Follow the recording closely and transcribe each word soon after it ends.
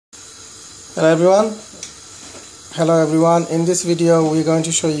Hello everyone, in this video we're going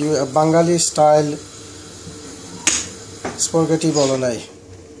to show you a Bengali style spaghetti bolognese.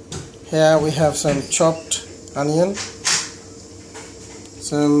 Here we have some chopped onion,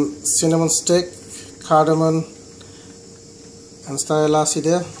 some cinnamon stick, cardamom and star lassi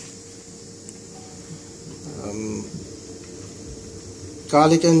there,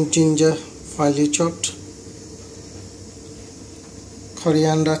 garlic and ginger finely chopped,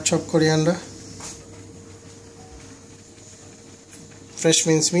 chopped coriander, fresh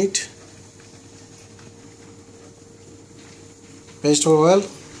minced meat, vegetable oil,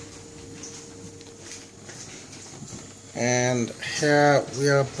 and here we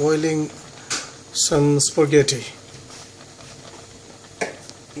are boiling some spaghetti.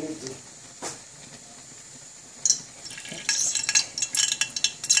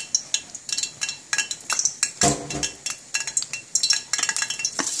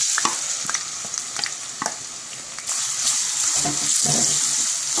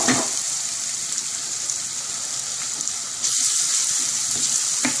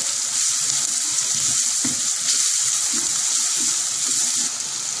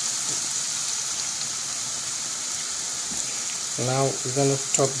 Now we're going to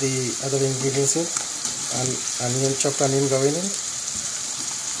chop the other ingredients in, and chopped onion going in.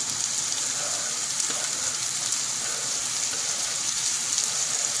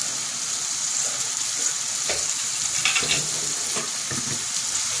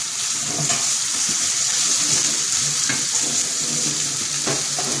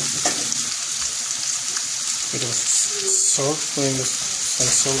 Bit of salt, putting some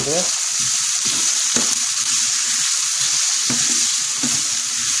salt there.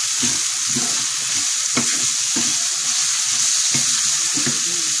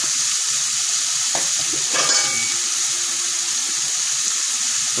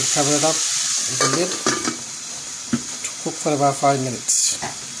 We'll cover it up with the lid to cook for about 5 minutes.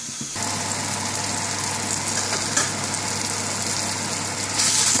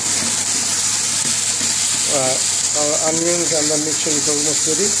 Our onions and the mixture is almost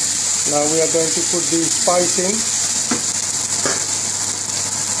ready. Now we are going to put the spice in.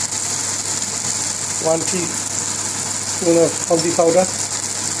 1 teaspoon of Haldi powder,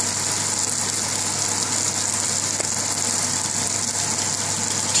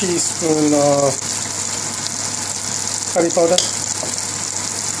 teaspoon of curry powder,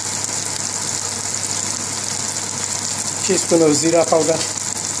 teaspoon of jeera powder,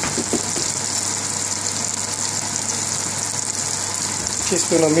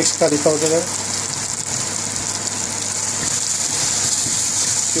 teaspoon of mixed curry powder there.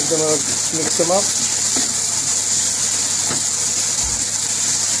 We're gonna mix them up.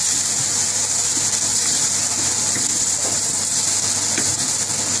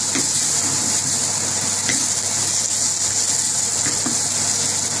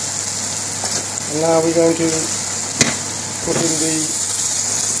 And now we're going to put in the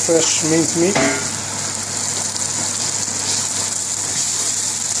fresh minced meat.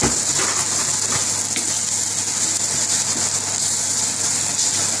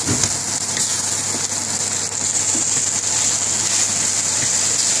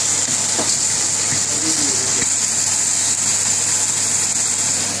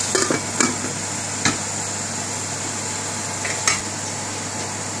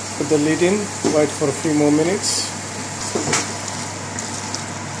 Put the lid in, wait for a few more minutes.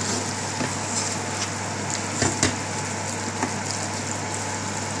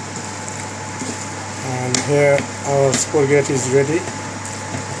 And here our spaghetti is ready.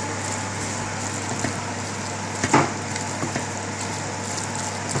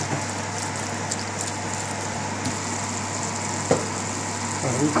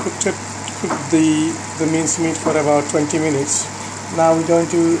 We cooked the minced meat for about 20 minutes. Now we're going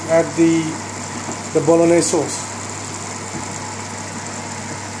to add the bolognese sauce.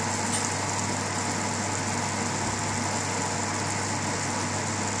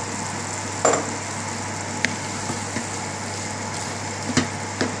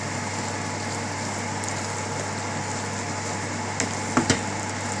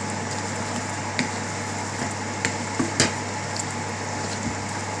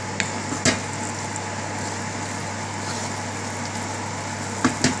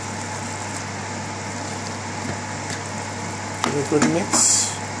 A good mix.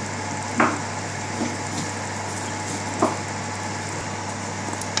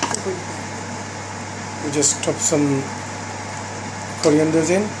 We just chop some corianders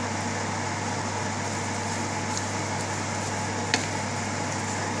in.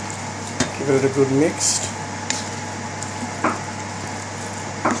 Give it a good mix.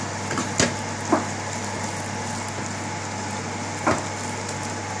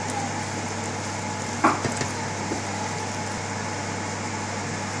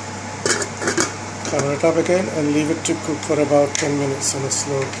 Cover it up again and leave it to cook for about 10 minutes on a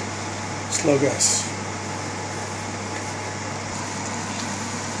slow gas.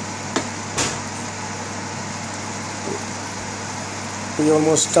 We're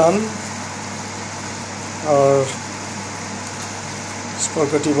almost done our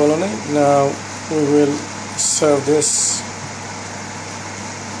spaghetti bolognese. Now we will serve this.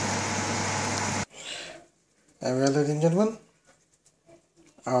 And well, ladies and gentlemen,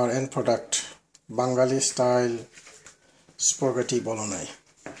 our end product, Bengali style spaghetti bolognese.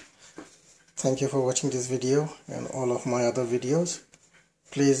 Thank you for watching this video and all of my other videos.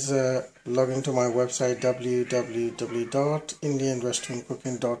 Please log into my website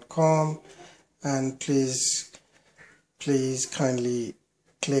www.indianrestaurantcooking.com and please kindly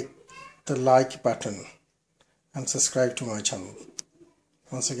click the like button and subscribe to my channel.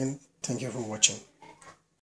 Once again, thank you for watching.